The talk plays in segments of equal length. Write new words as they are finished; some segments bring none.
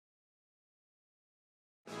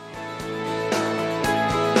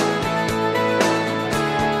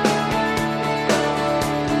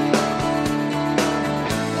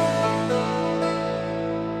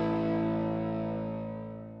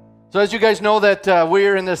So as you guys know that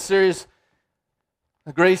we're in this series,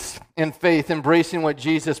 Grace and Faith, embracing what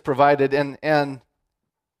Jesus provided. And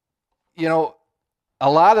you know, a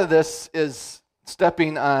lot of this is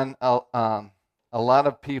stepping on a lot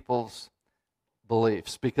of people's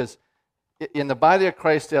beliefs, because in the body of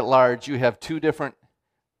Christ at large, you have two different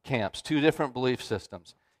camps, two different belief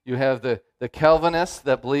systems. You have the Calvinists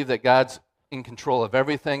that believe that God's in control of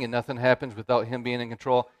everything and nothing happens without him being in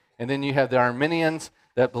control. And then you have the Arminians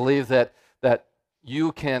that believe that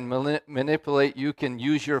you can manipulate, you can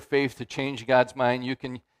use your faith to change God's mind, you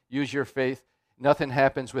can use your faith. Nothing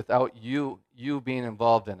happens without you being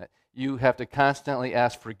involved in it. You have to constantly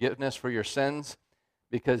ask forgiveness for your sins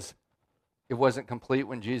because it wasn't complete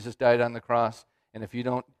when Jesus died on the cross. And if you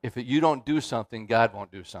don't do something, God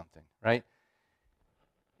won't do something, right?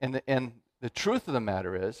 And the truth of the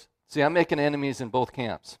matter is, see, I'm making enemies in both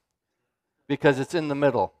camps because it's in the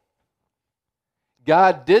middle.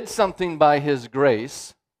 God did something by his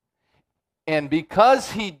grace, and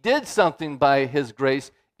because he did something by his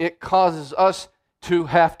grace, it causes us to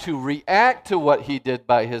have to react to what he did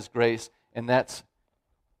by his grace, and that's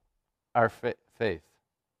our faith.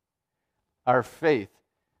 Our faith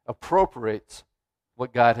appropriates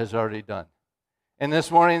what God has already done. And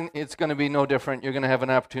this morning, it's going to be no different. You're going to have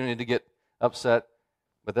an opportunity to get upset,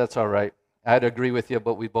 but that's all right. I'd agree with you,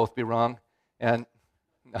 but we'd both be wrong. And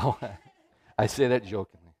no, I say that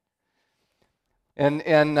jokingly.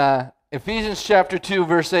 And Ephesians chapter 2,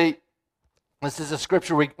 verse 8, this is a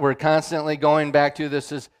scripture we're constantly going back to.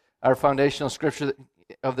 This is our foundational scripture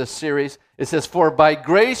of this series. It says, "For by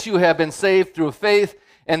grace you have been saved through faith,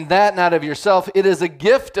 and that not of yourself. It is a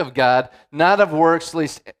gift of God, not of works,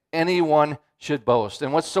 lest anyone should boast."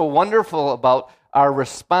 And what's so wonderful about our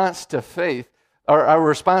response to faith, or our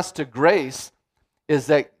response to grace, is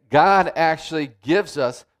that God actually gives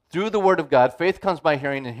us, through the Word of God, faith comes by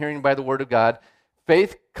hearing and hearing by the Word of God.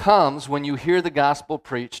 Faith comes when you hear the gospel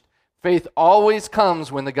preached. Faith always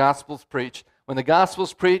comes when the gospel's preached. When the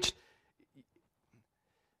gospel's preached,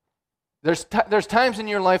 there's times in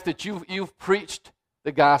your life that you've preached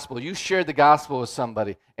the gospel. You shared the gospel with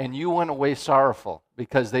somebody, and you went away sorrowful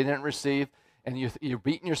because they didn't receive, and you're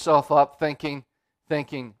beating yourself up thinking,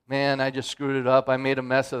 man, I just screwed it up. I made a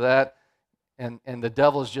mess of that. And the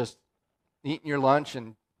devil's just eating your lunch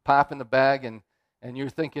and popping the bag, and you're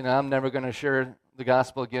thinking, I'm never going to share the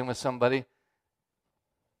gospel again with somebody.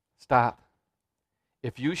 Stop.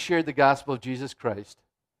 If you shared the gospel of Jesus Christ,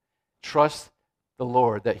 trust the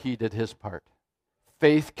Lord that he did his part.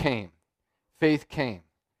 Faith came. Faith came.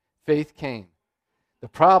 Faith came. The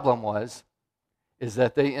problem is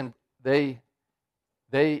that they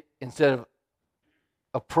instead of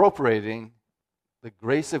appropriating the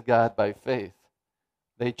grace of God by faith,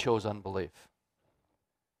 they chose unbelief.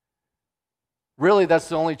 Really, that's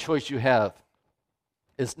the only choice you have,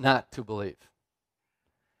 is not to believe.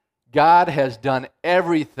 God has done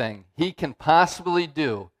everything he can possibly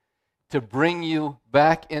do to bring you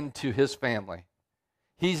back into his family.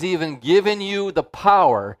 He's even given you the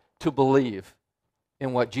power to believe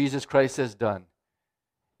in what Jesus Christ has done,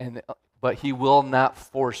 but he will not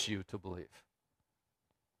force you to believe.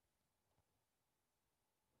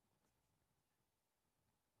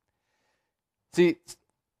 See,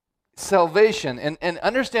 salvation, and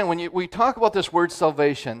understand when we talk about this word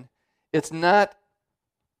salvation, it's not,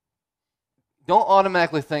 don't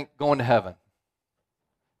automatically think going to heaven.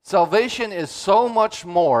 Salvation is so much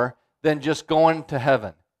more than just going to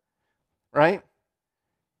heaven, right?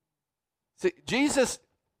 See, Jesus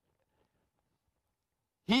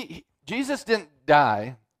didn't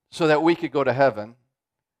die so that we could go to heaven.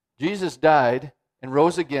 Jesus died and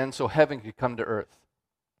rose again so heaven could come to earth.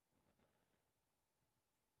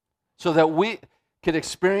 So that we could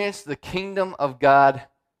experience the kingdom of God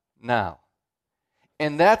now.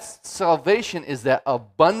 And that's salvation, is that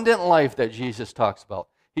abundant life that Jesus talks about.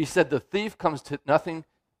 He said the thief comes to nothing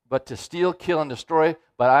but to steal, kill, and destroy,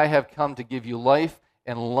 but I have come to give you life,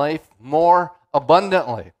 and life more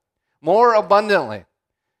abundantly. More abundantly.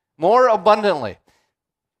 More abundantly.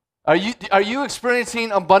 Are you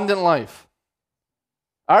experiencing abundant life?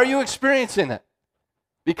 Are you experiencing it?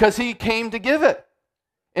 Because he came to give it.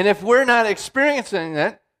 And if we're not experiencing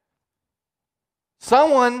it,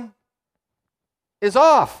 someone is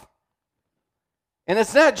off. And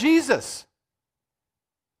it's not Jesus.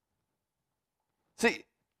 See,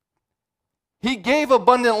 he gave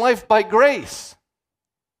abundant life by grace.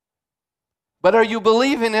 But are you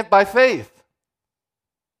believing it by faith?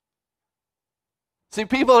 See,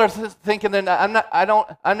 people are thinking that I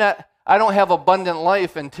don't have abundant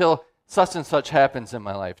life until such and such happens in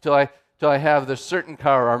my life. Till I have this certain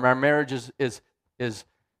car, or my marriage is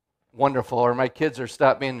wonderful, or my kids are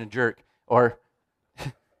stop being a jerk, or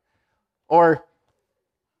or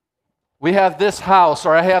we have this house,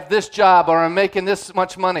 or I have this job, or I'm making this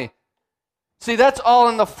much money. See, that's all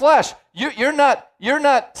in the flesh. You're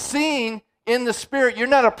not seeing in the Spirit. You're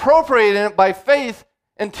not appropriating it by faith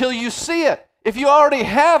until you see it. If you already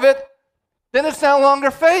have it, then it's no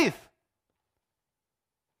longer faith.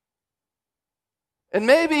 And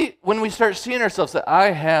maybe when we start seeing ourselves that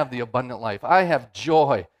I have the abundant life, I have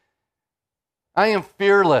joy, I am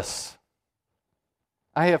fearless,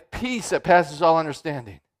 I have peace that passes all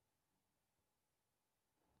understanding,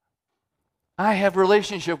 I have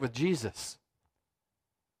relationship with Jesus.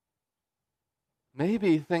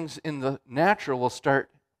 Maybe things in the natural will start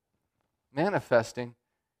manifesting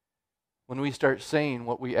when we start saying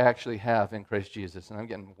what we actually have in Christ Jesus. And I'm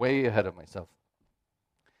getting way ahead of myself.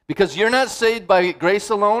 Because you're not saved by grace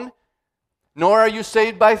alone, nor are you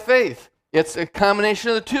saved by faith. It's a combination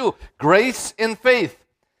of the two, grace and faith.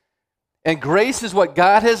 And grace is what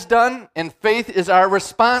God has done, and faith is our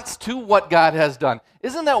response to what God has done.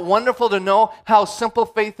 Isn't that wonderful to know how simple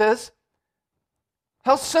faith is?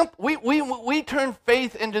 How simple. We turn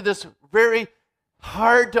faith into this very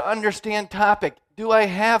hard to understand topic. Do I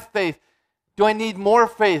have faith? Do I need more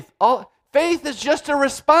faith? Faith is just a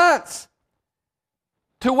response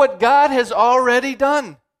to what God has already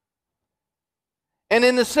done. And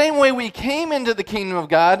in the same way we came into the kingdom of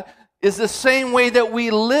God is the same way that we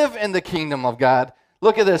live in the kingdom of God.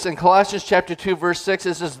 Look at this in Colossians chapter 2, verse 6.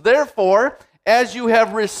 It says, therefore, as you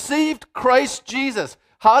have received Christ Jesus.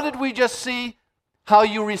 How did we just see how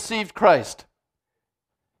you received Christ?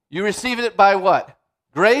 You received it by what?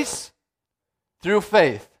 Grace through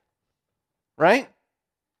faith. Right?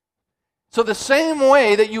 So the same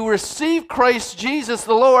way that you receive Christ Jesus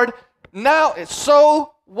the Lord, now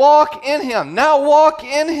so walk in Him. Now walk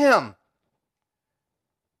in Him.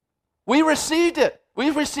 We received it.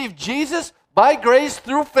 We've received Jesus by grace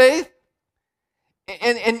through faith.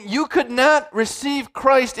 And you could not receive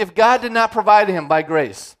Christ if God did not provide Him by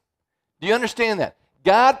grace. Do you understand that?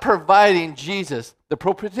 God providing Jesus, the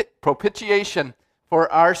propitiation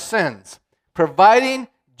for our sins, providing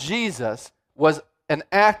Jesus was an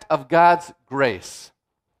act of God's grace.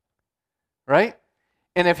 Right?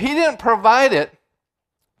 And if He didn't provide it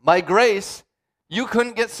by grace, you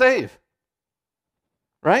couldn't get saved.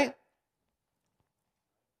 Right?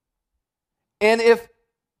 And if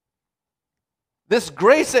this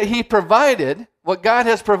grace that He provided, what God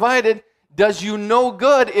has provided, does you no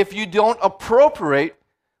good if you don't appropriate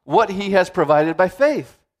what He has provided by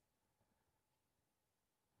faith.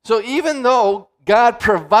 So even though God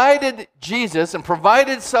provided Jesus and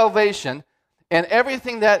provided salvation and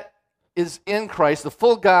everything that is in Christ, the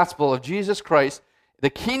full gospel of Jesus Christ, the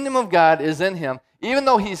kingdom of God is in Him, even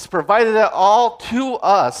though He's provided it all to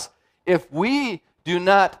us, if we do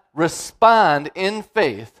not respond in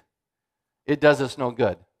faith, it does us no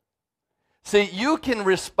good. See, you can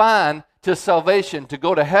respond to salvation to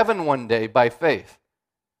go to heaven one day by faith.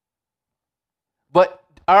 But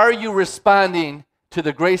are you responding to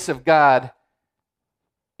the grace of God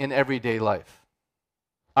in everyday life?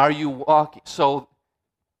 Are you walking? So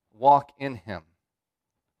walk in Him.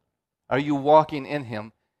 Are you walking in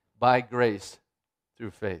Him by grace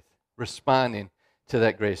through faith? Responding to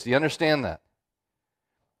that grace. Do you understand that?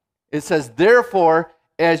 It says, therefore,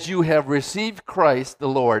 as you have received Christ the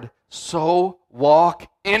Lord, so walk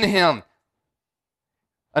in Him.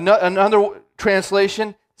 Another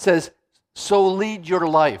translation says, so lead your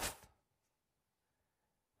life.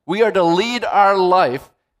 We are to lead our life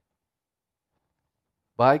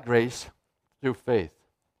by grace through faith.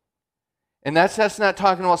 And that's not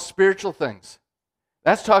talking about spiritual things.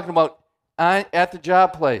 That's talking about at the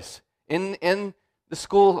job place, in the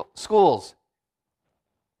schools,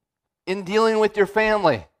 in dealing with your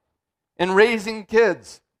family, in raising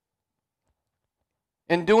kids,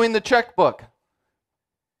 in doing the checkbook.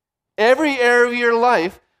 Every area of your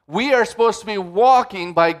life, we are supposed to be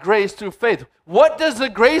walking by grace through faith. What does the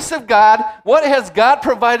grace of God, what has God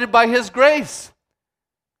provided by His grace?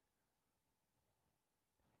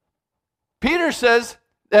 Peter says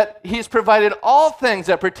that He's provided all things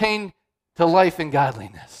that pertain to life and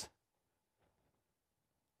godliness.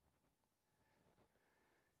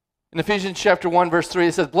 In Ephesians chapter 1, verse 3,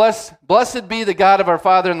 it says, Blessed be the God of our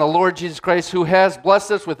Father and the Lord Jesus Christ, who has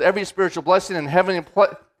blessed us with every spiritual blessing in heavenly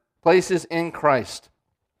places in Christ.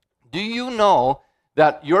 Do you know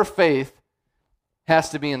that your faith has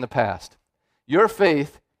to be in the past? Your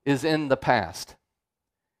faith is in the past.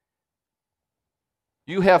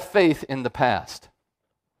 You have faith in the past.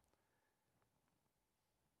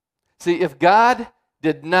 See, if God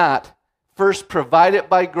did not first provided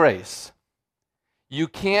by grace, you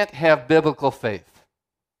can't have biblical faith.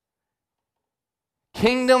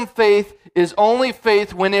 Kingdom faith is only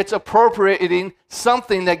faith when it's appropriating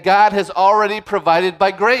something that God has already provided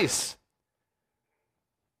by grace.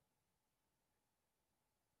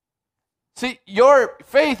 See, your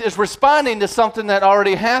faith is responding to something that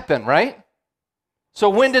already happened, right? So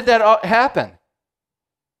when did that happen?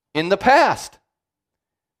 In the past.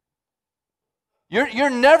 You're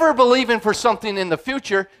never believing for something in the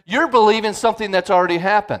future. You're believing something that's already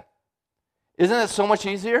happened. Isn't it so much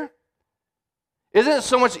easier? Isn't it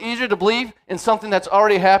so much easier to believe in something that's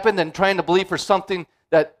already happened than trying to believe for something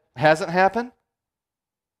that hasn't happened?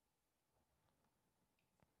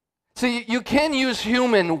 See, you can use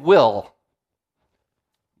human will.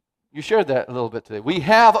 You shared that a little bit today. We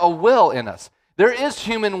have a will in us. There is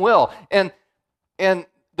human will. And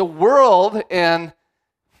the world and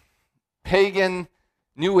pagan,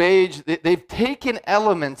 New Age, they've taken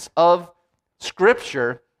elements of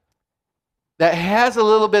Scripture that has a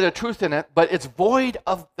little bit of truth in it, but it's void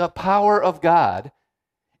of the power of God.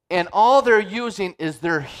 And all they're using is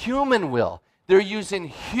their human will. They're using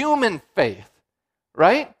human faith,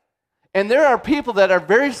 right? And there are people that are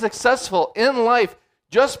very successful in life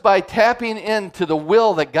just by tapping into the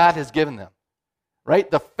will that God has given them,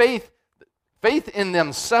 right? The faith in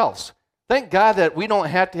themselves. Thank God that we don't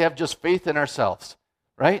have to have just faith in ourselves,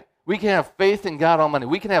 right? We can have faith in God Almighty.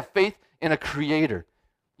 We can have faith in a Creator.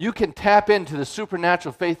 You can tap into the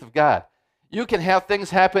supernatural faith of God. You can have things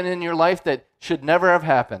happen in your life that should never have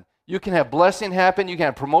happened. You can have blessing happen. You can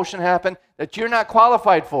have promotion happen that you're not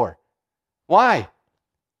qualified for. Why?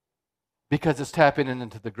 Because it's tapping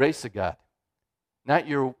into the grace of God. Not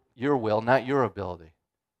your will, not your ability.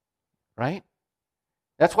 Right?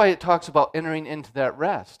 That's why it talks about entering into that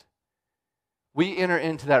rest. We enter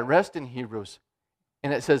into that rest in Hebrews.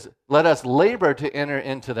 And it says, let us labor to enter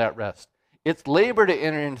into that rest. It's labor to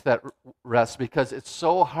enter into that rest because it's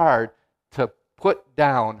so hard to put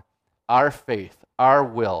down our faith, our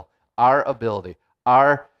will, our ability,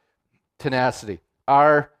 our tenacity,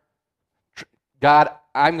 our, God,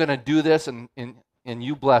 I'm going to do this and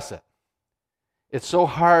you bless it. It's so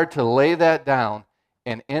hard to lay that down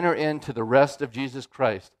and enter into the rest of Jesus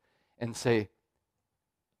Christ and say,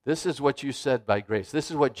 this is what you said by grace. This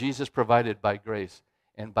is what Jesus provided by grace.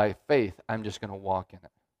 And by faith, I'm just going to walk in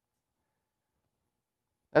it.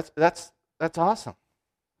 That's awesome.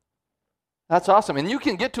 That's awesome. And you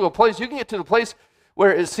can get to a place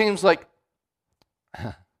where it seems like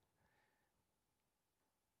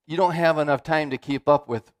you don't have enough time to keep up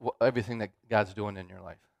with everything that God's doing in your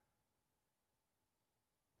life.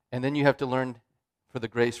 And then you have to learn for the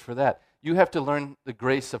grace for that. You have to learn the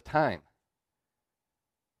grace of time.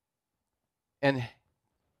 And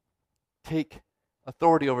take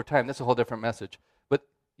authority over time. That's a whole different message. But,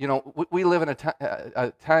 you know, we live in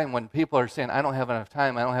a time when people are saying, I don't have enough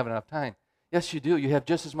time, I don't have enough time. Yes, you do. You have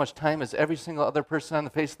just as much time as every single other person on the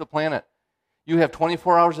face of the planet. You have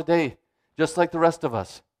 24 hours a day, just like the rest of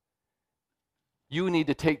us. You need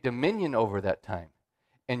to take dominion over that time.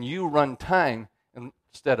 And you run time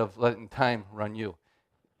instead of letting time run you.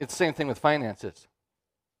 It's the same thing with finances.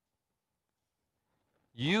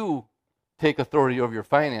 You take authority over your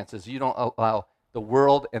finances. You don't allow the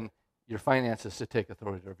world and your finances to take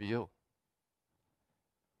authority over you.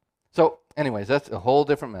 So, anyways, that's a whole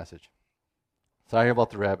different message. Sorry about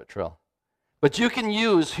the rabbit trail. But you can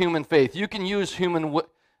use human faith. You can use human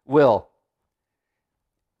will.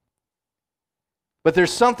 But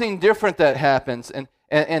there's something different that happens,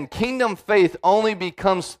 and kingdom faith only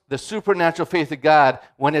becomes the supernatural faith of God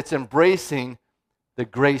when it's embracing the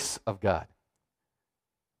grace of God.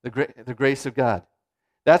 The grace of God.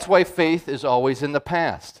 That's why faith is always in the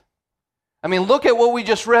past. I mean, look at what we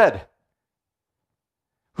just read.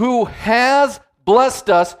 Who has blessed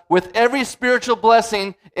us with every spiritual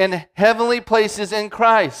blessing in heavenly places in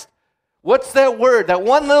Christ. What's that word? That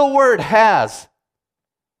one little word, has.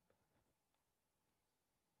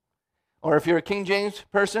 Or if you're a King James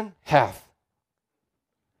person, hath.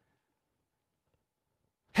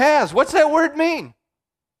 Has. What's that word mean?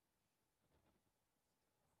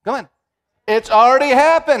 Come on. It's already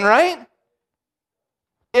happened, right?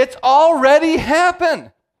 It's already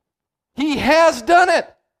happened. He has done it.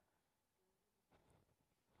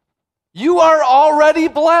 You are already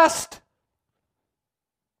blessed.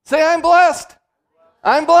 Say, I'm blessed.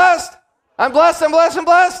 I'm blessed. I'm blessed. I'm blessed. I'm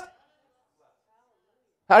blessed.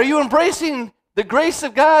 Are you embracing the grace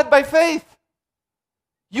of God by faith?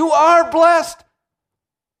 You are blessed.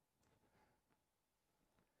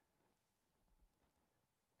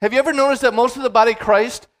 Have you ever noticed that most of the body of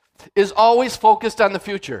Christ is always focused on the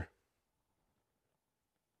future?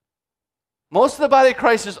 Most of the body of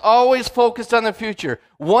Christ is always focused on the future.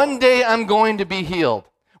 One day I'm going to be healed.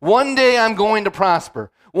 One day I'm going to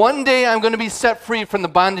prosper. One day I'm going to be set free from the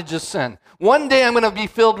bondage of sin. One day I'm going to be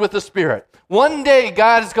filled with the Spirit. One day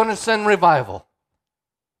God is going to send revival.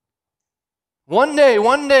 One day,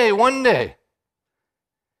 one day, one day.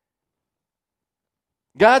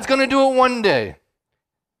 God's going to do it one day.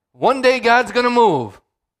 One day God's going to move.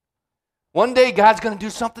 One day God's going to do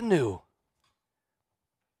something new.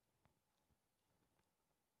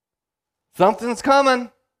 Something's coming.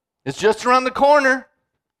 It's just around the corner.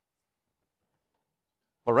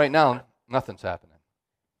 But right now, nothing's happening.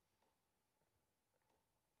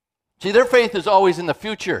 See, their faith is always in the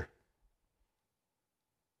future.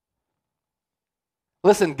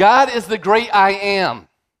 Listen, God is the great I am.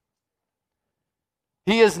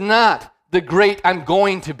 He is not the great I'm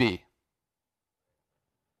going to be.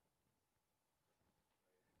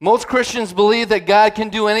 Most Christians believe that God can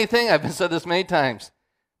do anything. I've said this many times.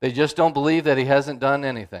 They just don't believe that He hasn't done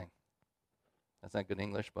anything. That's not good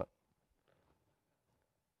English, but.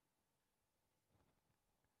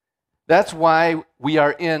 That's why we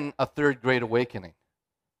are in a third great awakening.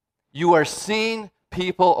 You are seeing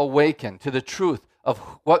people awaken to the truth of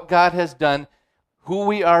what God has done, who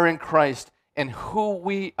we are in Christ, and who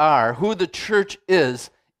we are, who the church is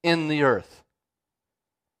in the earth.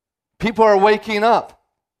 People are waking up.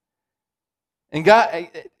 And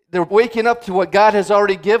they're waking up to what God has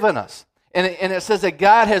already given us. And it says that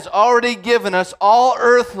God has already given us all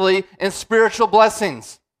earthly and spiritual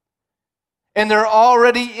blessings. And they're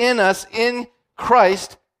already in us in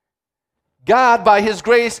Christ. God, by His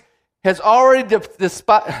grace, has already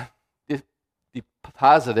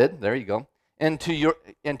deposited, there you go, into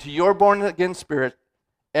your born-again spirit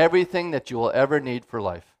everything that you will ever need for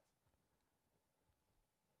life.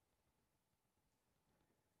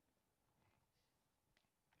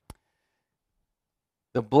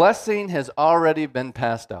 The blessing has already been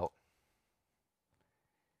passed out.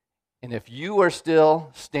 And if you are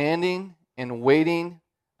still standing and waiting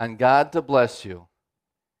on God to bless you,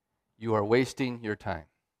 you are wasting your time.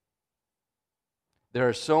 There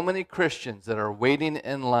are so many Christians that are waiting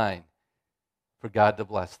in line for God to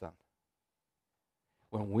bless them,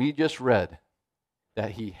 when we just read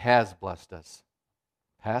that He has blessed us,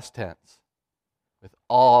 past tense, with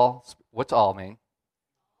all. What's all mean?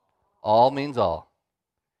 All means all.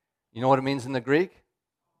 You know what it means in the Greek?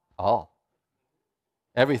 All.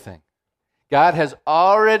 Everything. God has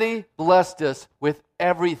already blessed us with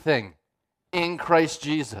everything in Christ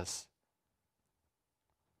Jesus.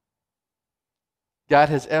 God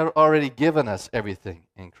has already given us everything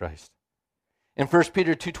in Christ. In 1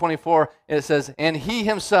 Peter 2:24, it says, "And He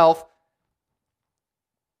Himself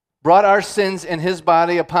brought our sins in His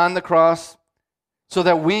body upon the cross, so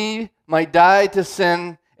that we might die to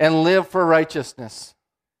sin and live for righteousness."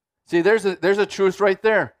 See, there's a truth right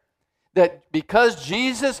there. That because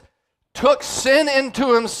Jesus took sin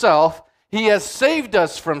into Himself, He has saved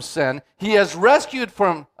us from sin. He has rescued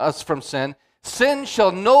us from sin. Sin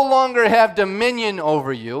shall no longer have dominion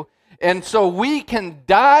over you. And so we can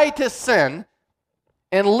die to sin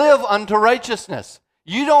and live unto righteousness.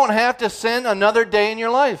 You don't have to sin another day in your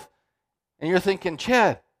life. And you're thinking,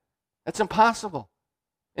 Chad, that's impossible.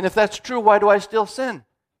 And if that's true, why do I still sin?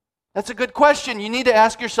 That's a good question. You need to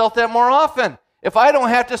ask yourself that more often. If I don't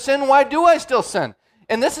have to sin, why do I still sin?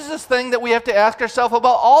 And this is this thing that we have to ask ourselves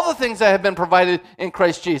about all the things that have been provided in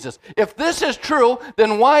Christ Jesus. If this is true,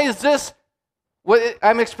 then why is this what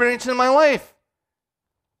I'm experiencing in my life?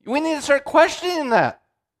 We need to start questioning that.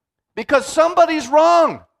 Because somebody's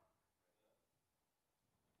wrong.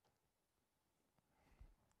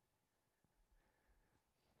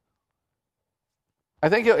 I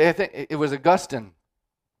think it was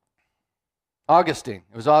Augustine.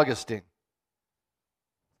 It was Augustine.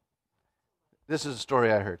 This is a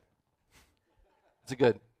story I heard. It's a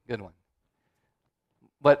good one.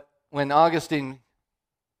 But when Augustine,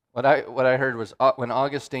 what I heard was when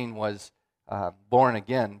Augustine was born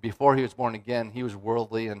again. Before he was born again, he was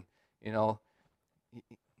worldly, and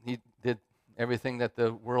he did everything that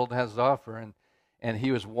the world has to offer. And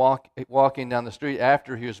he was walking down the street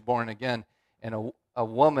after he was born again, and a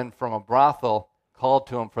woman from a brothel called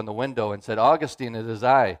to him from the window and said, "Augustine, it is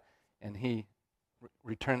I." And he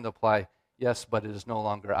returned the reply, "Yes, but it is no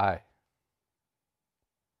longer I."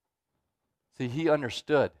 See, he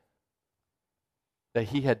understood that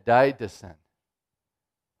he had died to sin,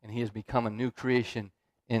 and he has become a new creation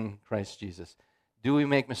in Christ Jesus. Do we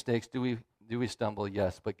make mistakes? Do we stumble?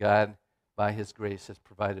 Yes, but God, by His grace, has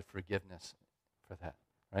provided forgiveness for that.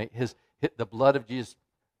 Right? The blood of Jesus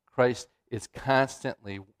Christ is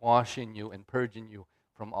constantly washing you and purging you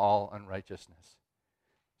from all unrighteousness.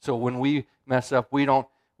 So when we mess up, we don't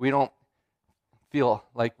feel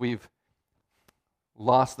like we've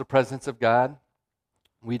lost the presence of God.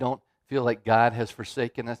 We don't feel like God has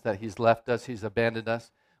forsaken us, that He's left us, He's abandoned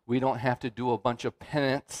us. We don't have to do a bunch of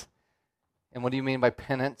penance. And what do you mean by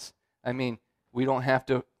penance? I mean, we don't have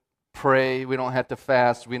to pray, we don't have to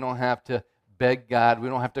fast, we don't have to beg God, we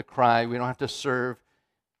don't have to cry, we don't have to serve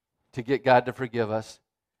to get God to forgive us.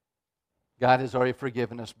 God has already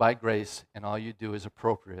forgiven us by grace, and all you do is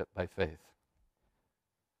appropriate it by faith.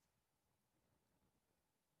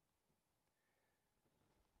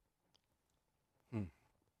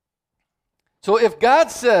 So if God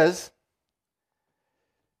says,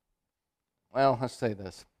 well, let's say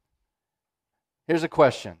this. Here's a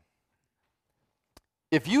question.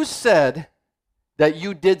 If you said that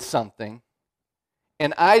you did something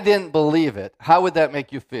and I didn't believe it, how would that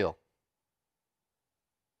make you feel?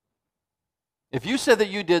 If you said that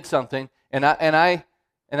you did something and I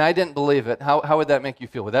didn't believe it, how would that make you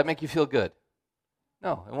feel? Would that make you feel good?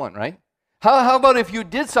 No, it wouldn't, right? How about if you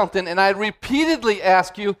did something and I repeatedly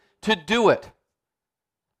ask you to do it?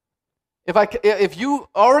 If you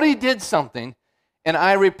already did something and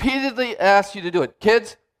I repeatedly asked you to do it,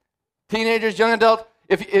 kids, teenagers, young adults,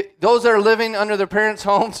 if those that are living under their parents'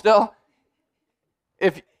 home still,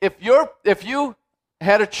 if you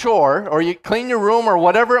had a chore or you clean your room or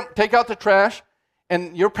whatever, take out the trash,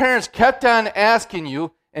 and your parents kept on asking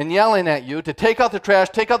you and yelling at you to take out the trash,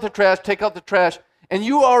 take out the trash, take out the trash, and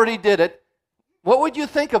you already did it, what would you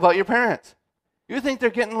think about your parents? You think they're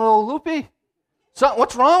getting a little loopy? So,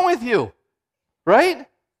 what's wrong with you? Right?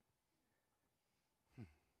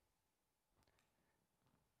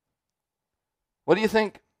 What do you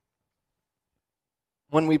think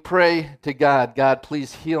when we pray to God, God,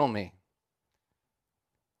 please heal me?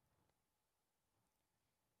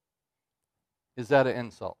 Is that an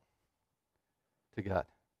insult to God?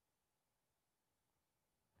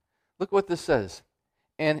 Look what this says.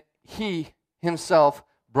 And He Himself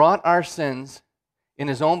brought our sins in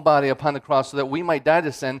His own body upon the cross so that we might die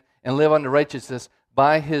to sin and live unto righteousness.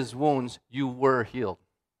 By His wounds you were healed.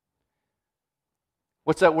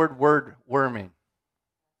 What's that word mean?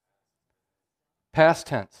 Past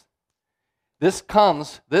tense. This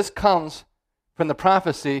comes from the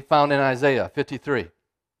prophecy found in Isaiah 53,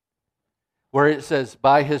 where it says,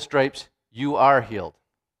 by His stripes you are healed.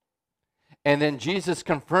 And then Jesus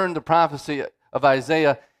confirmed the prophecy of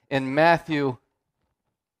Isaiah in Matthew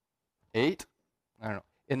 8? I don't know.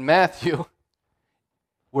 In Matthew,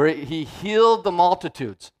 where He healed the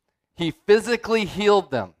multitudes. He physically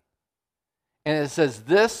healed them. And it says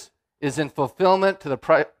this is in fulfillment to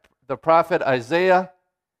the prophet Isaiah,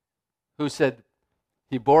 who said,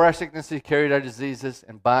 He bore our sickness, He carried our diseases,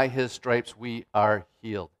 and by His stripes we are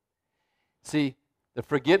healed. See, the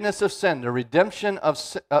forgiveness of sin, the redemption of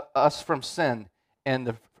us from sin, and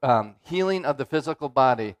the healing of the physical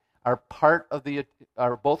body are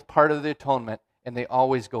both part of the atonement, and they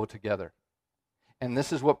always go together. And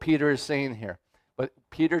this is what Peter is saying here. But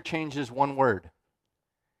Peter changes one word.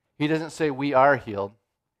 He doesn't say we are healed.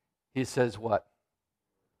 He says what?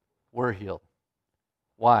 We're healed.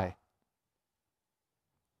 Why?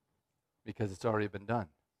 Because it's already been done.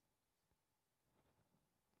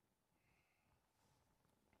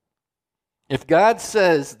 If God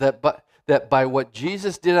says that by what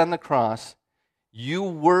Jesus did on the cross, you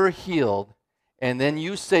were healed, and then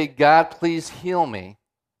you say, God, please heal me,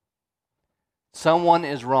 someone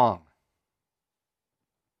is wrong.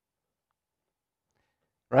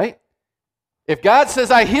 Right? If God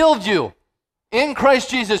says, I healed you, in Christ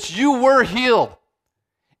Jesus, you were healed,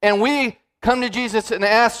 and we come to Jesus and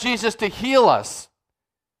ask Jesus to heal us,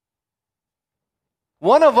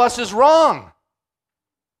 one of us is wrong.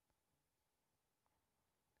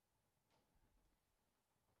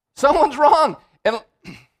 Someone's wrong. And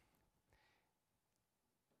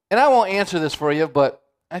I won't answer this for you, but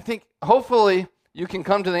I think hopefully you can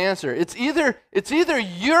come to the answer. It's either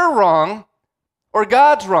you're wrong or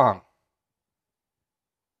God's wrong.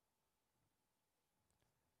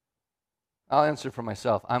 I'll answer for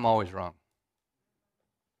myself. I'm always wrong.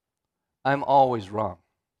 I'm always wrong.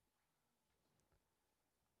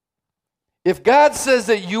 If God says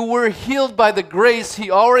that you were healed by the grace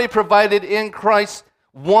He already provided in Christ's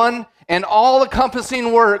one and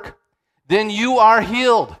all-encompassing work, then you are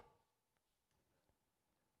healed.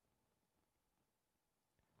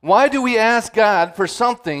 Why do we ask God for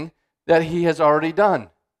something that He has already done?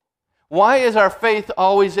 Why is our faith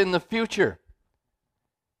always in the future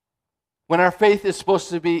when our faith is supposed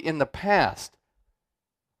to be in the past?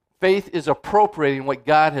 Faith is appropriating what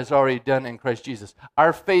God has already done in Christ Jesus.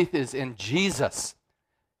 Our faith is in Jesus.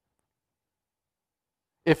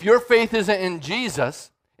 If your faith isn't in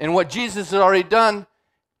Jesus and what Jesus has already done,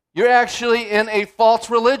 you're actually in a false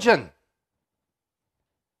religion.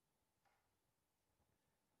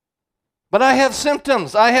 But I have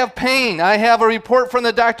symptoms. I have pain. I have a report from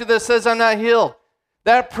the doctor that says I'm not healed.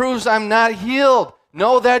 That proves I'm not healed.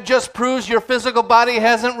 No, that just proves your physical body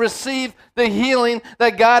hasn't received the healing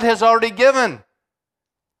that God has already given.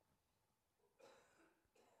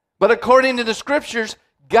 But according to the Scriptures,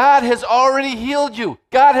 God has already healed you.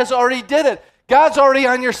 God has already did it. God's already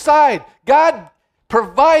on your side. God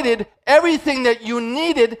provided everything that you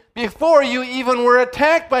needed before you even were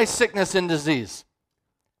attacked by sickness and disease.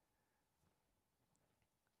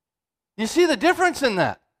 You see the difference in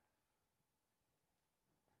that?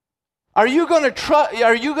 Are you going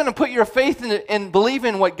to put your faith in and believe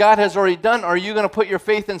in what God has already done, or are you going to put your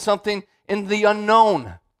faith in something in the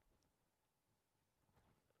unknown?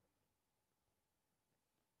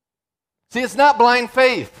 See, it's not blind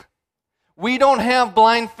faith. We don't have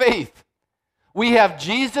blind faith. We have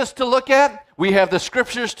Jesus to look at. We have the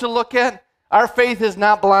Scriptures to look at. Our faith is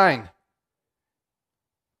not blind.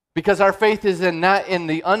 Because our faith is not in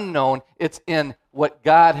the unknown, it's in what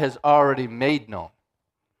God has already made known.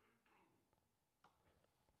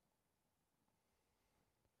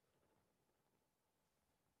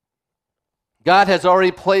 God has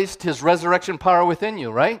already placed His resurrection power within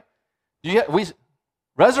you, right?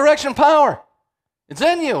 Resurrection power. It's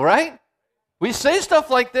in you, right? We say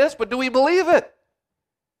stuff like this, but do we believe it?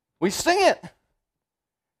 We sing it.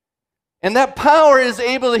 And that power is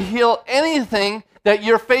able to heal anything that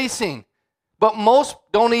you're facing. But most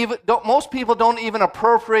people don't even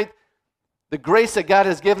appropriate the grace that God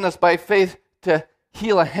has given us by faith to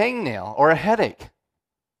heal a hangnail or a headache.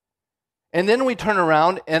 And then we turn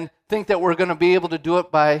around and think that we're going to be able to do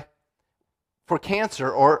it for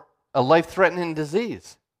cancer or a life-threatening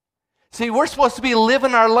disease. See, we're supposed to be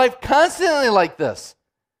living our life constantly like this.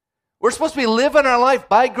 We're supposed to be living our life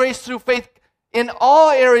by grace through faith in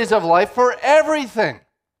all areas of life for everything.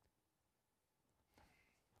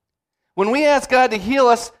 When we ask God to heal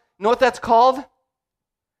us, you know what that's called?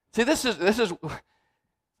 See, this is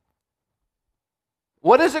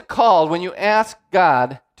what is it called when you ask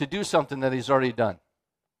God to do something that He's already done?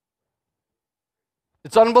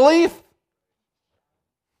 It's unbelief.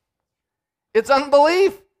 It's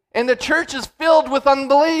unbelief. And the church is filled with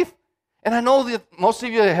unbelief. And I know that most of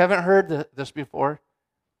you haven't heard this before.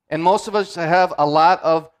 And most of us have a lot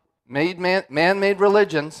of man-made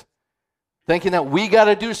religions, thinking that we got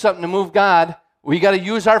to do something to move God. We got to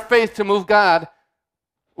use our faith to move God.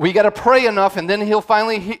 We got to pray enough, and then He'll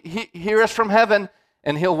finally hear us from heaven,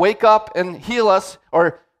 and He'll wake up and heal us,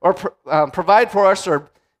 or provide for us, or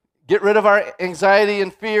get rid of our anxiety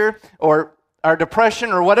and fear, or our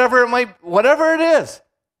depression, or whatever it is.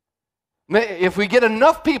 If we get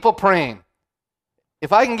enough people praying,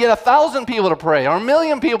 if I can get 1,000 people to pray or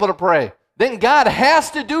 1,000,000 people to pray, then God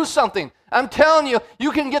has to do something. I'm telling you,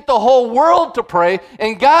 you can get the whole world to pray,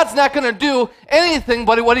 and God's not going to do anything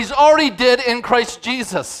but what He's already did in Christ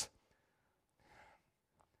Jesus.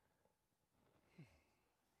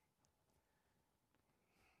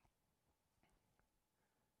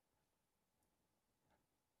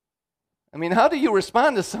 I mean, how do you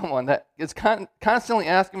respond to someone that is constantly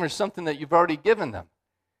asking for something that you've already given them?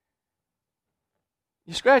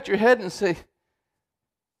 You scratch your head and say,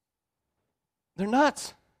 they're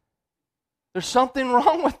nuts. There's something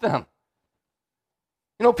wrong with them.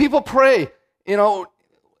 You know, people pray, and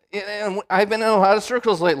I've been in a lot of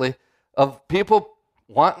circles lately of people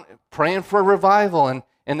praying for revival,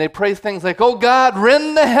 and they pray things like, oh God,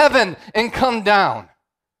 rend the heaven and come down.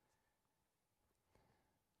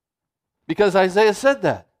 Because Isaiah said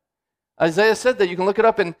that. Isaiah said that. You can look it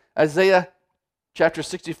up in Isaiah chapter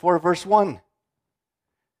 64, verse 1.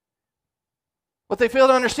 What they fail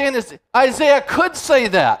to understand is Isaiah could say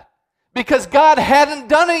that because God hadn't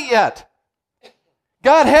done it yet.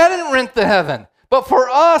 God hadn't rent the heaven. But for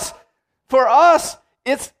us,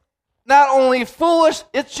 it's not only foolish,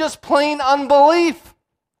 it's just plain unbelief.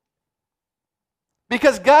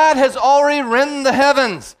 Because God has already rent the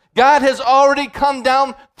heavens. God has already come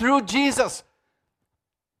down through Jesus.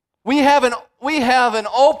 We have an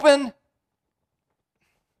open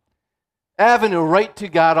avenue right to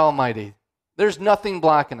God Almighty. There's nothing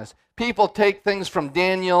blocking us. People take things from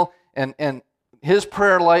Daniel and his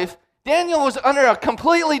prayer life. Daniel was under a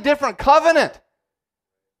completely different covenant.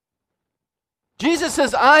 Jesus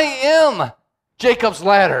says, I am Jacob's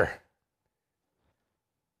ladder.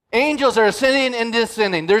 Angels are ascending and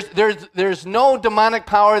descending. There's no demonic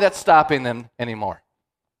power that's stopping them anymore.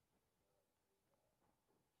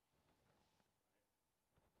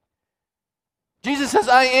 Jesus says,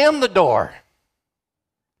 I am the door.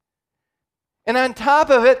 And on top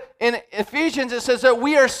of it, in Ephesians, it says that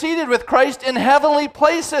we are seated with Christ in heavenly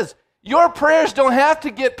places. Your prayers don't have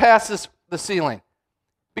to get past the ceiling.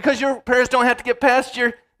 Because your prayers don't have to get past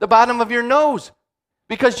the bottom of your nose.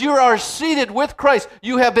 Because you are seated with Christ.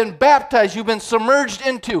 You have been baptized. You've been submerged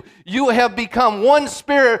into. You have become one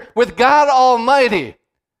spirit with God Almighty.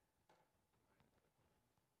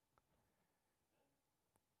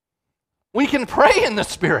 We can pray in the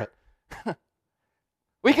Spirit.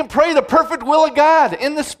 We can pray the perfect will of God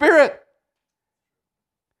in the Spirit.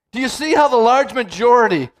 Do you see how the large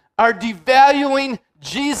majority are devaluing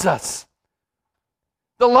Jesus?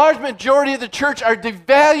 The large majority of the church are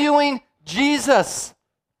devaluing Jesus.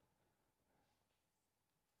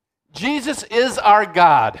 Jesus is our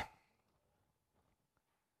God.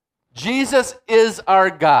 Jesus is our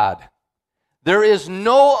God. There is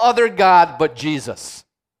no other God but Jesus.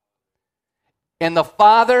 And the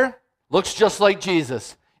Father looks just like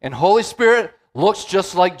Jesus. And Holy Spirit looks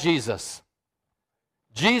just like Jesus.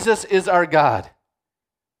 Jesus is our God.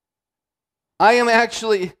 I am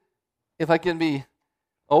actually, if I can be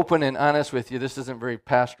open and honest with you, this isn't very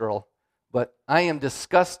pastoral, but I am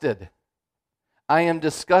disgusted. I am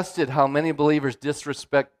disgusted how many believers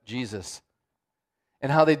disrespect Jesus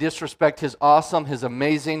and how they disrespect his awesome, his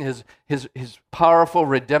amazing, his powerful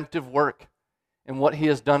redemptive work and what he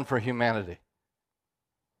has done for humanity.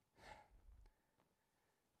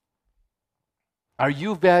 Are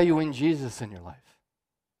you valuing Jesus in your life?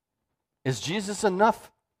 Is Jesus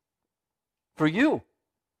enough for you?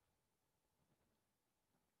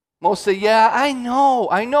 Most say, yeah, I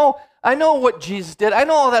know what Jesus did. I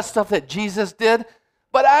know all that stuff that Jesus did,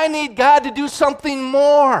 but I need God to do something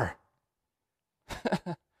more.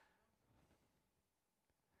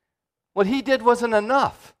 What he did wasn't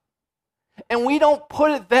enough. And we don't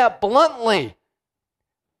put it that bluntly,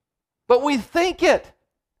 but we think it.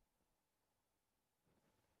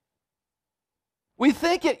 We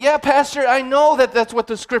think it, yeah, Pastor, I know that that's what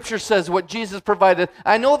the Scripture says, what Jesus provided.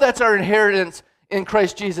 I know that's our inheritance in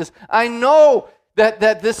Christ Jesus. I know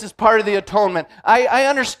that this is part of the atonement. I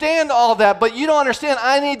understand all that, but you don't understand.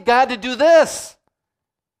 I need God to do this.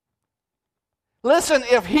 Listen,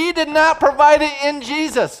 if he did not provide it in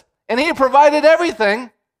Jesus, and he provided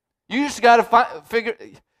everything, you just got to figure,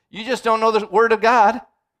 you just don't know the Word of God.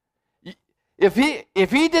 If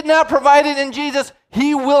he did not provide it in Jesus,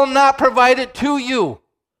 he will not provide it to you.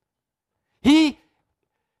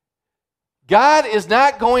 God is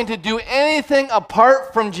not going to do anything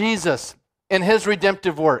apart from Jesus in his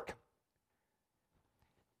redemptive work.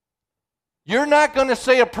 You're not going to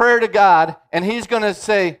say a prayer to God and he's going to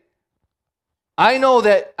say, I know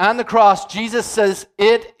that on the cross Jesus says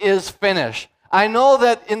it is finished. I know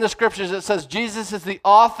that in the Scriptures it says Jesus is the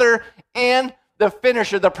author and the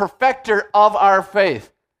finisher, the perfecter of our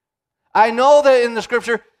faith. I know that in the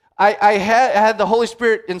Scripture, I had the Holy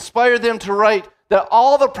Spirit inspire them to write that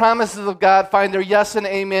all the promises of God find their yes and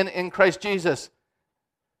amen in Christ Jesus.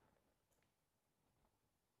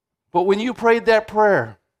 But when you prayed that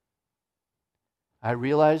prayer, I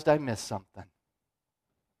realized I missed something.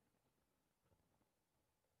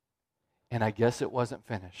 And I guess it wasn't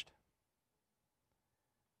finished.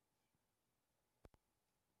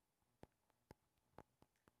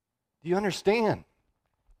 Do you understand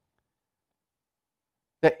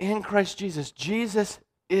that in Christ Jesus, Jesus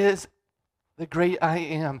is the great I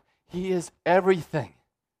am. He is everything.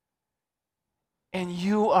 And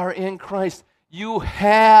you are in Christ. You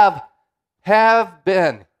has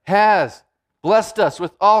blessed us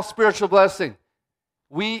with all spiritual blessing.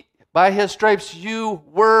 By his stripes, you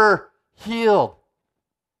were healed.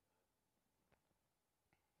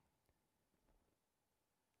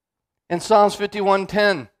 In Psalms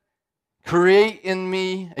 51:10, create in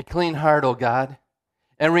me a clean heart, O God,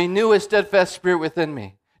 and renew a steadfast spirit within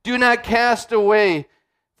me. Do not cast me away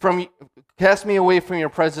from your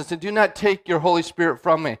presence, and do not take your Holy Spirit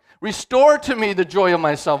from me. Restore to me the joy of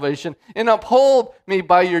my salvation, and uphold me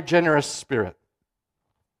by your generous spirit.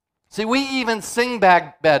 See, we even sing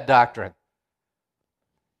back bad doctrine.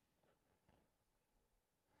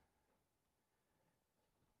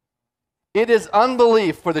 It is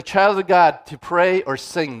unbelief for the child of God to pray or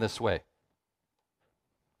sing this way.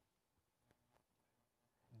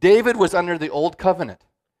 David was under the old covenant.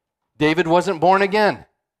 David wasn't born again.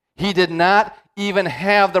 He did not even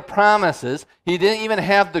have the promises. He didn't even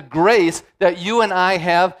have the grace that you and I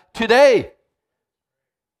have today.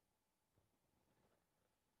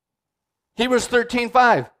 Hebrews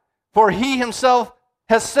 13:5. For he himself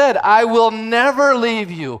has said, I will never leave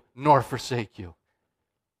you nor forsake you.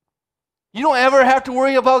 You don't ever have to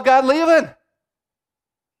worry about God leaving.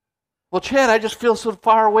 Well, Chad, I just feel so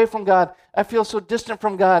far away from God. I feel so distant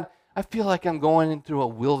from God. I feel like I'm going through a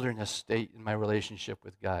wilderness state in my relationship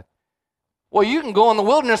with God. Well, you can go in the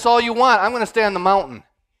wilderness all you want. I'm going to stay on the mountain.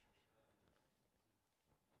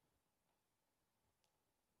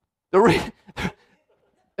 The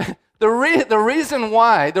reason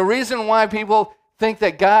why people think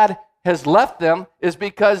that God has left them is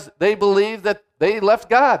because they believe that they left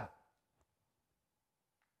God.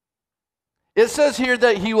 It says here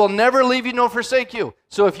that He will never leave you nor forsake you.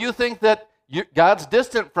 So if you think that God's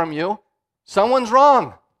distant from you, someone's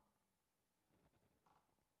wrong.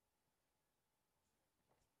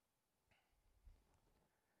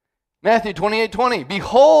 Matthew 28:20.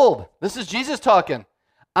 Behold, this is Jesus talking.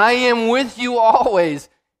 I am with you always,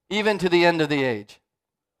 even to the end of the age.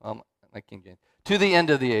 To the end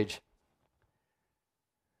of the age.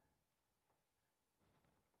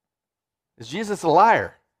 Is Jesus a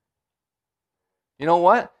liar? You know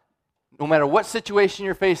what? No matter what situation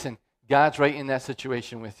you're facing, God's right in that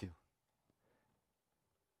situation with you.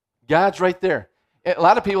 God's right there. A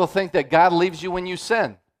lot of people think that God leaves you when you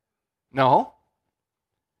sin. No.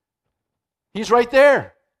 He's right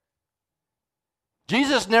there.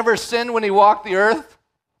 Jesus never sinned when He walked the earth,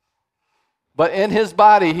 but in His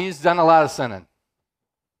body, He's done a lot of sinning.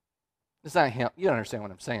 It's not Him. You don't understand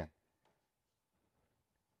what I'm saying.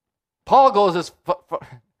 Paul goes as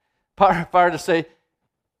far to say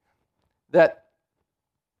that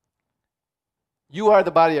you are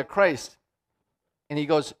the body of Christ. And he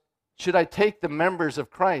goes, should I take the members of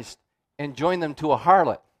Christ and join them to a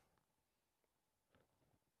harlot?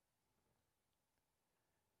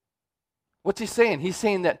 What's he saying? He's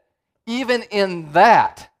saying that even in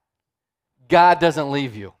that, God doesn't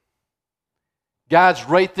leave you. God's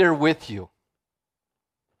right there with you.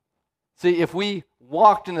 See, if we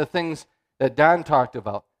walked in the things that Don talked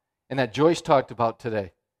about and that Joyce talked about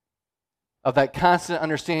today, of that constant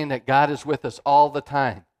understanding that God is with us all the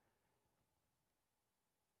time.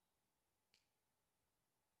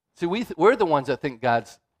 See, we're the ones that think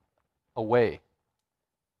God's away,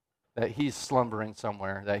 that He's slumbering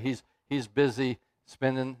somewhere, that He's busy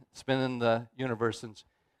spinning the universe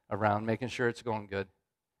around, making sure it's going good.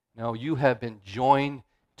 No, you have been joined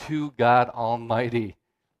to God Almighty.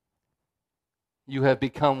 You have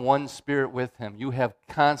become one spirit with Him. You have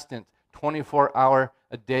constant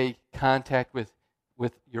 24-hour-a-day contact with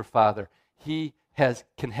your Father. He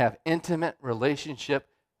can have intimate relationship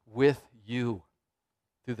with you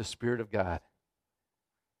through the Spirit of God.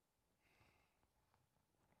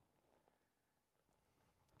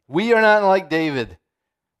 We are not like David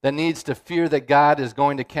that needs to fear that God is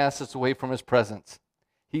going to cast us away from His presence.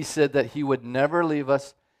 He said that He would never leave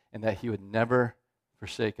us and that He would never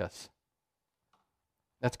forsake us.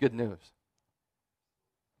 That's good news.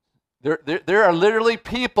 There are literally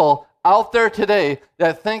people out there today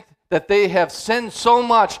that think that they have sinned so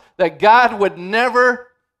much that God would never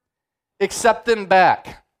accept them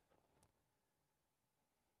back.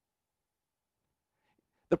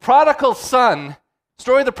 The prodigal son,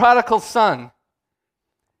 story of the prodigal son,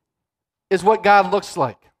 is what God looks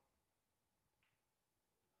like.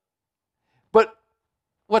 But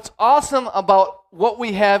what's awesome about what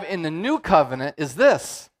we have in the new covenant is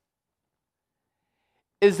this,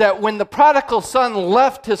 is that when the prodigal son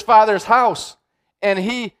left his father's house and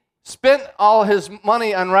he spent all his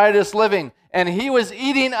money on riotous living and he was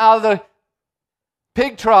eating out of the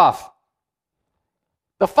pig trough,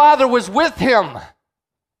 the Father was with him.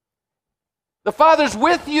 The Father's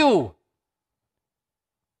with you.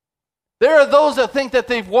 There are those that think that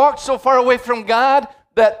they've walked so far away from God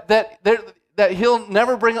that He'll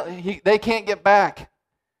never they can't get back.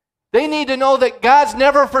 They need to know that God's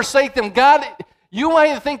never forsake them. God, you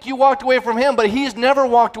might think you walked away from Him, but He's never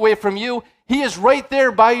walked away from you. He is right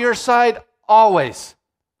there by your side always.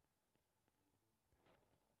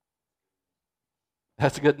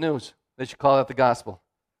 That's good news. They should call that the gospel.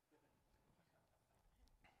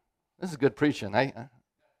 This is good preaching.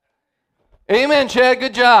 Amen, Chad.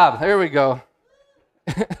 Good job. There we go.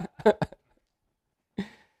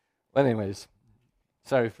 But anyways,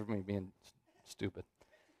 sorry for me being stupid.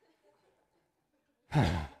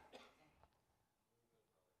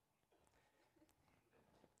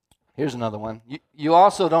 Here's another one. You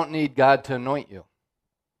also don't need God to anoint you.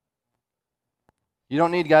 You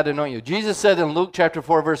don't need God to anoint you. Jesus said in Luke chapter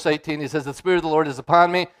 4, verse 18, He says, the Spirit of the Lord is upon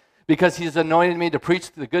me because He's anointed me to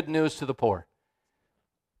preach the good news to the poor.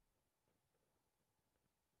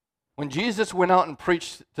 When Jesus went out and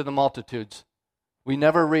preached to the multitudes, we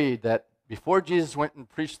never read that before Jesus went and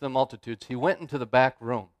preached to the multitudes, He went into the back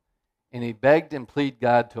room and He begged and pleaded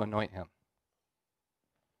God to anoint Him.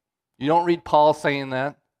 You don't read Paul saying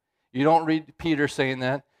that. You don't read Peter saying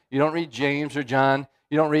that. You don't read James or John.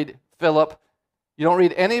 You don't read Philip. You don't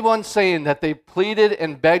read anyone saying that they pleaded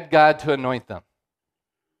and begged God to anoint them.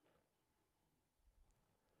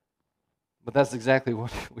 But that's exactly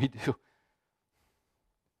what we do.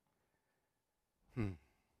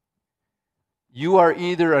 You are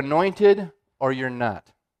either anointed or you're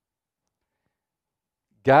not.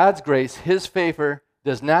 God's grace, His favor,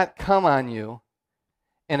 does not come on you,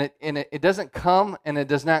 and it doesn't come and it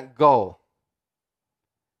does not go.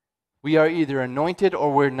 We are either anointed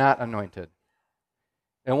or we're not anointed.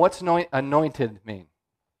 And what's anointed mean?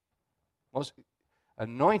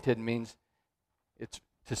 Anointed means it's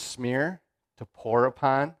to smear, to pour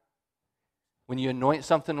upon. When you anoint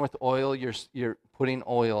something with oil, you're putting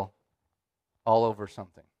oil all over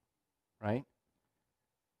something, right?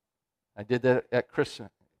 I did that at Christmas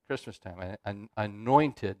time. I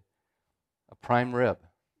anointed a prime rib.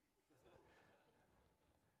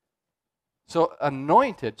 So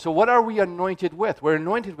anointed. So what are we anointed with? We're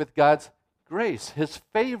anointed with God's grace, His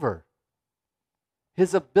favor,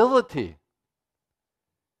 His ability.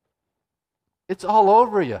 It's all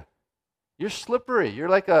over you. You're slippery. You're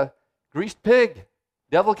like a greased pig.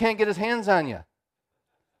 Devil can't get his hands on you.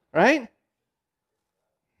 Right?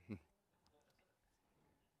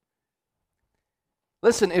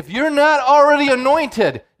 Listen, if you're not already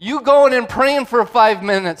anointed, you going and praying for 5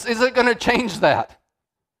 minutes, is it going to change that?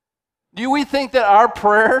 Do we think that our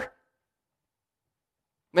prayer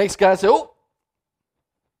makes God say, oh,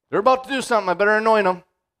 they're about to do something, I better anoint them?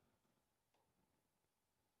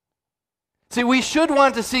 See, we should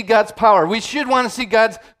want to see God's power. We should want to see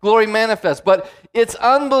God's glory manifest. But it's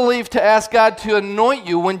unbelief to ask God to anoint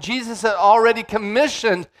you when Jesus had already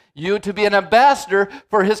commissioned you to be an ambassador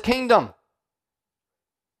for His kingdom.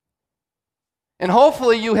 And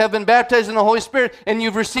hopefully you have been baptized in the Holy Spirit and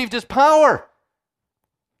you've received His power.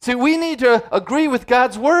 See, we need to agree with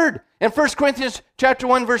God's word. In 1 Corinthians chapter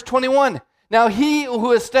 1, verse 21, now He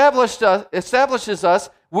who establishes us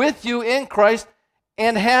with you in Christ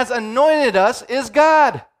and has anointed us is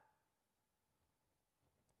God.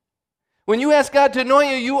 When you ask God to anoint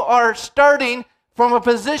you, you are starting from a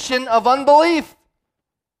position of unbelief.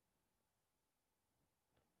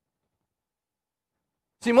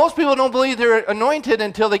 See, most people don't believe they're anointed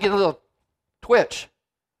until they get a little twitch,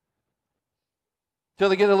 until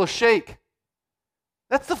they get a little shake.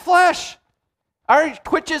 That's the flesh. Our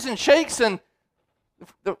twitches and shakes and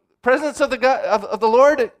the presence of the God, of the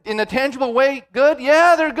Lord in a tangible way, good?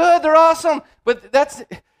 Yeah, they're good. They're awesome. But that's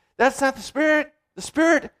not the Spirit. The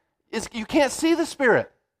Spirit is, you can't see the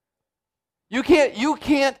Spirit. You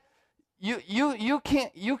can't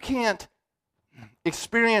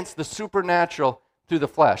experience the supernatural through the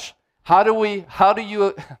flesh. How do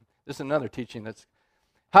you this is another teaching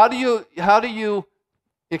how do you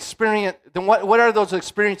experience, then what are those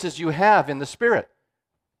experiences you have in the Spirit?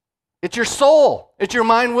 It's your soul. It's your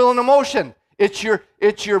mind, will, and emotion. It's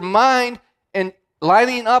your mind and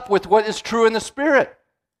lining up with what is true in the Spirit.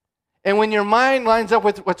 And when your mind lines up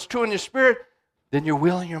with what's true in your spirit, then your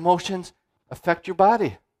will and your emotions affect your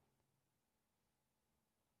body.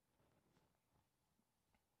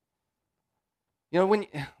 You know,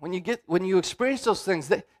 when you experience those things,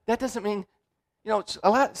 that doesn't mean, you know, it's a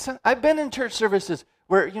lot. I've been in church services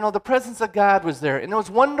where, you know, the presence of God was there and it was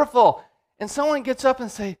wonderful, and someone gets up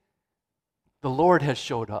and say, "The Lord has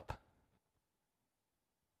showed up."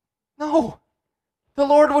 No, the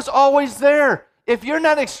Lord was always there. If you're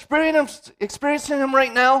not experiencing Him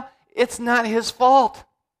right now, it's not His fault.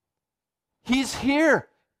 He's here.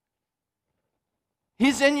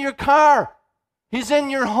 He's in your car. He's in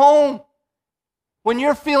your home. When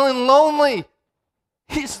you're feeling lonely,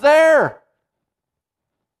 He's there.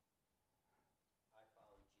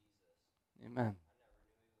 Amen.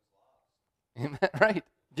 Amen. Right.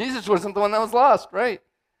 Jesus wasn't the one that was lost, right?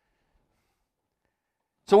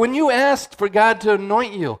 So when you asked for God to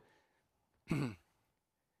anoint you,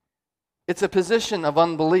 it's a position of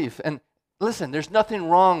unbelief. And listen, there's nothing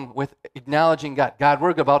wrong with acknowledging God. God,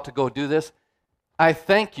 we're about to go do this. I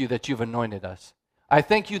thank you that you've anointed us. I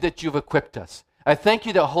thank you that you've equipped us. I thank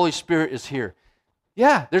you that Holy Spirit is here.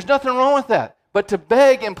 Yeah, there's nothing wrong with that. But to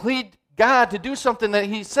beg and plead God to do something that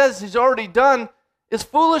He says He's already done is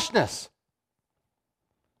foolishness.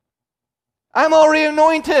 I'm already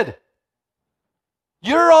anointed.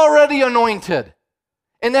 You're already anointed.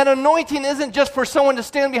 And that anointing isn't just for someone to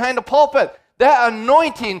stand behind a pulpit. That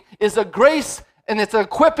anointing is a grace and it's an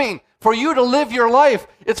equipping for you to live your life.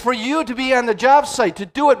 It's for you to be on the job site, to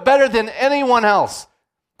do it better than anyone else,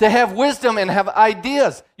 to have wisdom and have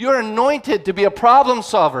ideas. You're anointed to be a problem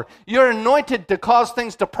solver. You're anointed to cause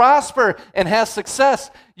things to prosper and have success.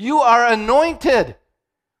 You are anointed.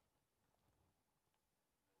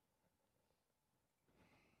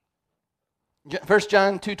 First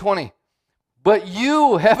John 2:20. But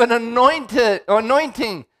you have an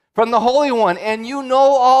anointing from the Holy One, and you know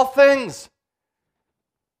all things.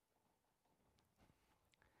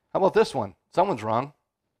 How about this one? Someone's wrong.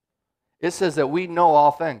 It says that we know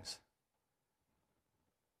all things.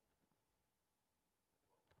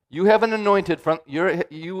 You have an anointing from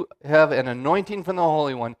the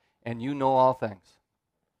Holy One, and you know all things.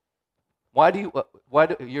 Why do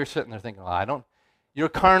you're sitting there thinking, well, I don't. Your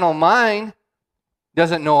carnal mind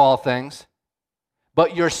doesn't know all things,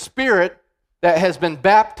 but your spirit that has been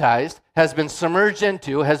baptized, has been submerged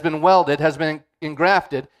into, has been welded, has been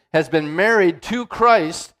engrafted, has been married to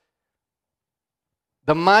Christ,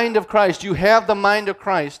 the mind of Christ. You have the mind of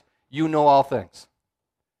Christ. You know all things.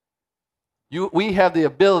 We have the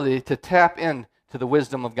ability to tap into the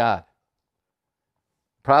wisdom of God.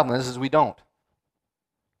 The problem is we don't,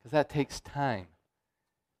 because that takes time.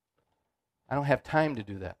 I don't have time to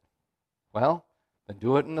do that. Well, then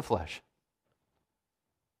do it in the flesh.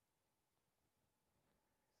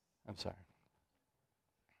 I'm sorry.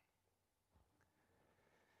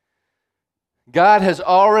 God has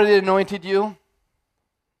already anointed you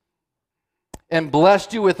and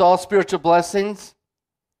blessed you with all spiritual blessings.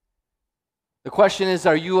 The question is,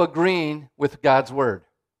 are you agreeing with God's word?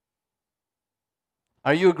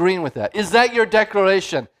 Are you agreeing with that? Is that your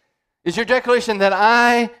declaration? Is your declaration that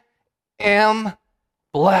I am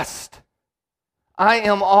blessed? I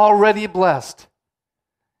am already blessed.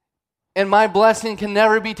 And my blessing can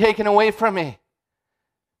never be taken away from me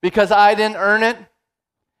because I didn't earn it.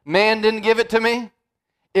 Man didn't give it to me.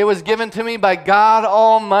 It was given to me by God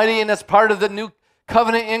Almighty, and it's part of the new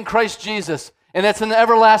covenant in Christ Jesus. And it's an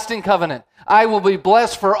everlasting covenant. I will be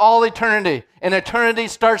blessed for all eternity. And eternity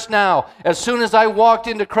starts now. As soon as I walked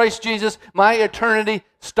into Christ Jesus, my eternity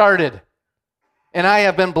started. And I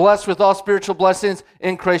have been blessed with all spiritual blessings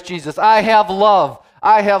in Christ Jesus. I have love.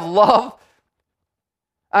 I have love.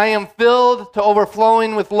 I am filled to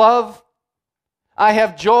overflowing with love. I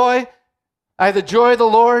have joy. I have the joy of the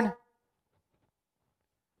Lord.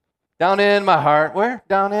 Down in my heart. Where?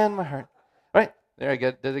 Down in my heart. Right? There I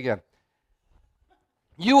did it again.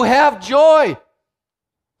 You have joy.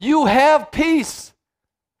 You have peace.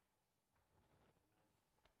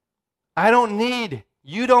 You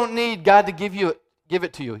don't need God to give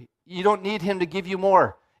it to you. You don't need Him to give you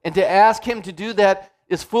more. And to ask Him to do that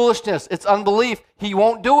is foolishness. It's unbelief. He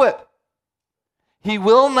won't do it. He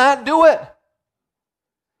will not do it.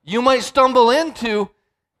 You might stumble into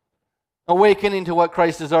awakening to what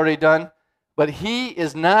Christ has already done, but He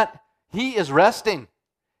is not. He is resting.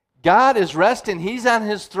 God is resting. He's on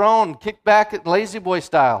His throne, kicked back at lazy boy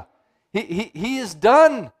style. He is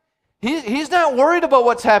done. He's not worried about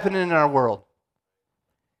what's happening in our world.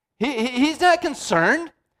 He's not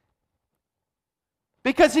concerned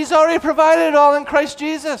because He's already provided it all in Christ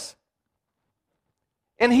Jesus.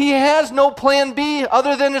 And He has no plan B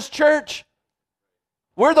other than His church.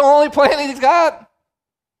 We're the only plan He's got.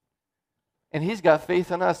 And He's got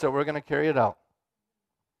faith in us that we're going to carry it out.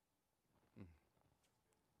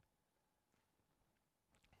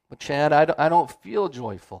 But Chad, I don't feel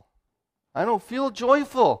joyful. I don't feel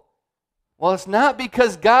joyful. Well, it's not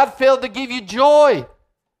because God failed to give you joy.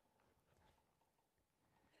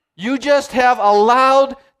 You just have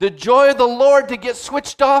allowed the joy of the Lord to get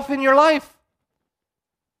switched off in your life.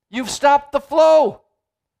 You've stopped the flow.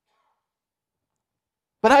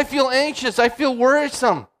 But I feel anxious. I feel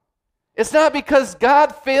worrisome. It's not because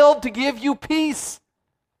God failed to give you peace.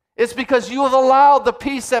 It's because you have allowed the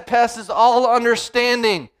peace that passes all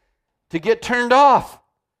understanding to get turned off.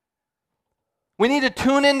 We need to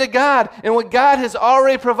tune into God and what God has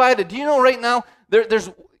already provided. Do you know right now,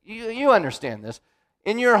 you understand this.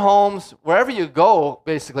 In your homes, wherever you go,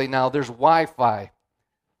 basically now, there's Wi-Fi.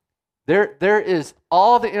 There is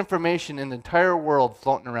all the information in the entire world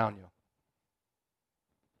floating around you.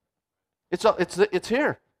 It's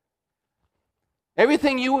here.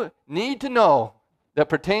 Everything you need to know that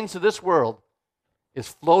pertains to this world is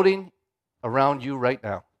floating around you right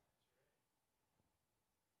now.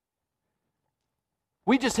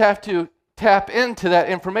 We just have to tap into that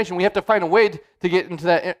information. We have to find a way to get into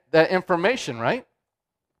that information, right?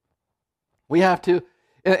 We have to,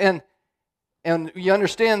 and you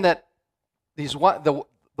understand that the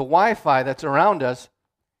Wi-Fi that's around us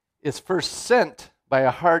is first sent by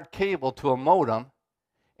a hard cable to a modem,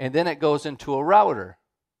 and then it goes into a router.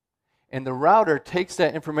 And the router takes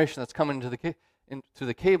that information that's coming through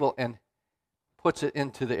the cable and puts it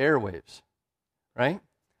into the airwaves, right?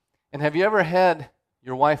 And have you ever had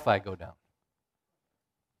your Wi-Fi go down?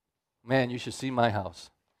 Man, you should see my house.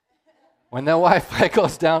 When the Wi-Fi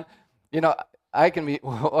goes down, I can be,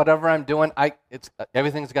 whatever I'm doing,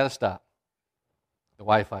 everything's got to stop. The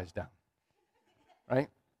Wi-Fi's down, right?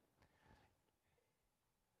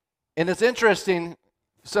 And it's interesting,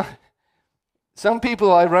 some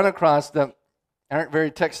people I run across that aren't very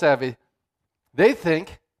tech savvy, they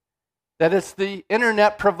think that it's the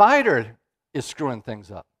internet provider is screwing things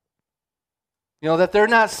up. That they're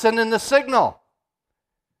not sending the signal,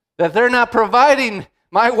 that they're not providing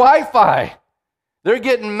my Wi-Fi. They're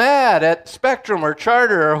getting mad at Spectrum or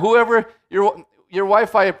Charter or whoever your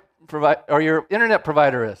Wi-Fi or your internet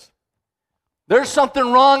provider is. There's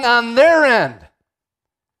something wrong on their end.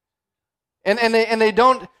 And they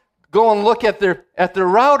don't go and look at their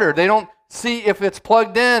router. They don't see if it's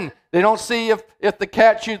plugged in. They don't see if the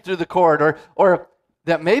cat chewed through the cord or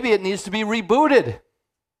that maybe it needs to be rebooted.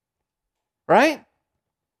 Right?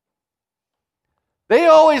 They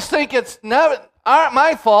always think it's not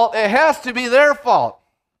my fault. It has to be their fault.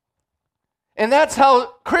 And that's how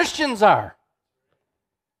Christians are.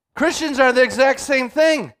 Christians are the exact same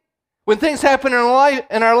thing. When things happen in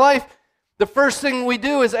our life, the first thing we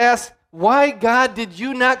do is ask, why, God, did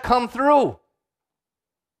you not come through?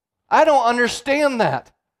 I don't understand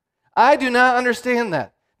that. I do not understand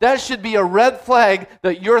that. That should be a red flag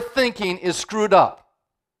that your thinking is screwed up.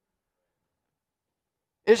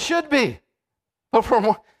 It should be. But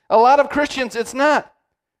for a lot of Christians, it's not.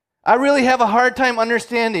 I really have a hard time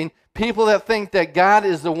understanding people that think that God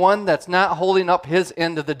is the one that's not holding up his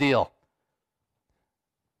end of the deal.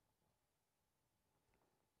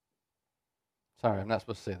 Sorry, I'm not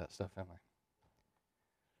supposed to say that stuff, am I?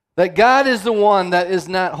 That God is the one that is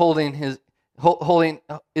not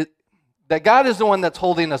that God is the one that's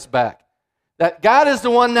holding us back. That God is the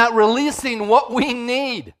one not releasing what we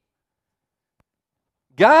need.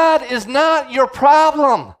 God is not your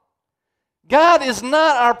problem. God is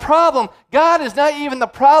not our problem. God is not even the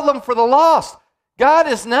problem for the lost. God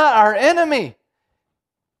is not our enemy.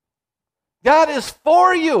 God is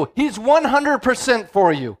for you. He's 100%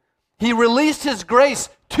 for you. He released his grace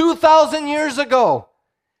 2,000 years ago,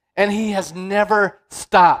 and he has never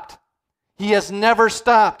stopped. He has never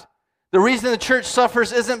stopped. The reason the church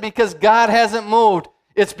suffers isn't because God hasn't moved.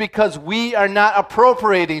 It's because we are not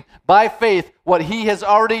appropriating by faith what he has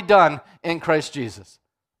already done in Christ Jesus.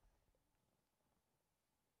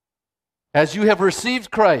 As you have received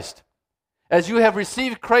Christ, as you have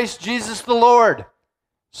received Christ Jesus the Lord,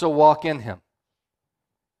 so walk in him.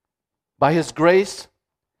 By his grace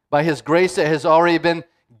that has already been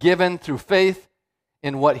given through faith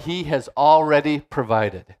in what he has already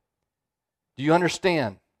provided. Do you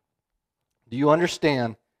understand? Do you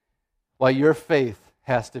understand why your faith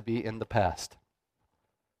has to be in the past?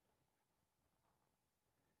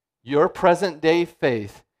 Your present day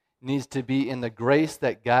faith needs to be in the grace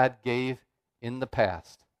that God gave in the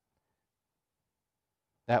past.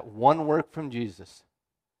 That one work from Jesus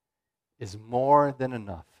is more than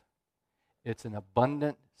enough. It's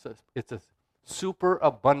a super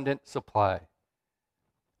abundant supply.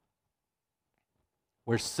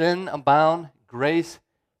 Where sin abound, grace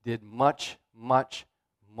did much, much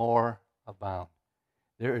more abound.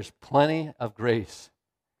 There is plenty of grace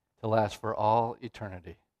to last for all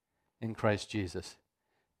eternity in Christ Jesus.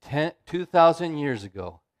 2,000 years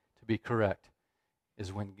ago, to be correct,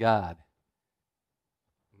 is when God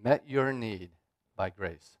met your need by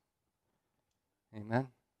grace. Amen?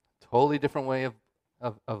 Totally different way of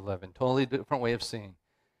living, totally different way of seeing.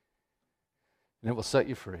 And it will set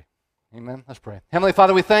you free. Amen? Let's pray. Heavenly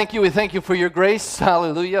Father, we thank you. We thank you for your grace,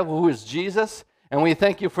 hallelujah, who is Jesus. And we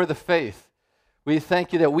thank you for the faith. We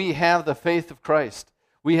thank you that we have the faith of Christ.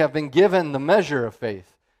 We have been given the measure of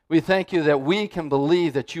faith. We thank you that we can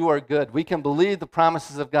believe that you are good. We can believe the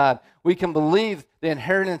promises of God. We can believe the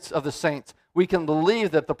inheritance of the saints. We can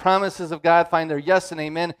believe that the promises of God find their yes and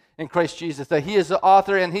amen in Christ Jesus, that he is the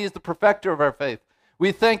author and he is the perfecter of our faith.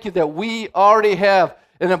 We thank you that we already have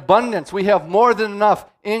an abundance. We have more than enough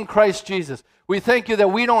in Christ Jesus. We thank you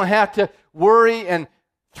that we don't have to worry and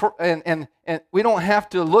we don't have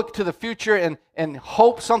to look to the future and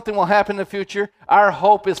hope something will happen in the future. Our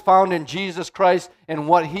hope is found in Jesus Christ and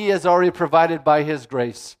what he has already provided by his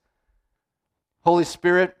grace. Holy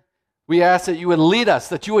Spirit, we ask that you would lead us,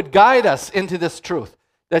 that you would guide us into this truth,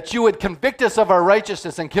 that you would convict us of our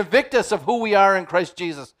righteousness and convict us of who we are in Christ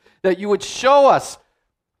Jesus, that you would show us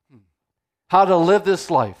how to live this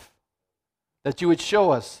life, that you would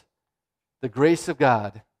show us the grace of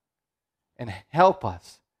God and help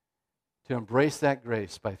us to embrace that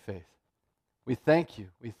grace by faith. We thank you.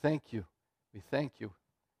 We thank you. We thank you.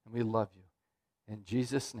 And we love you. In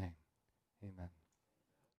Jesus' name, amen.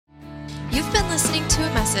 You've been listening to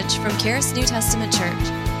a message from Charis New Testament Church.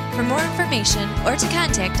 For more information or to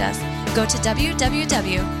contact us, go to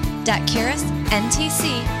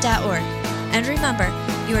www.charisntc.org. And remember,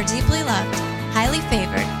 you are deeply loved, highly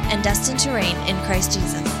favored, and destined to reign in Christ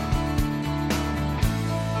Jesus.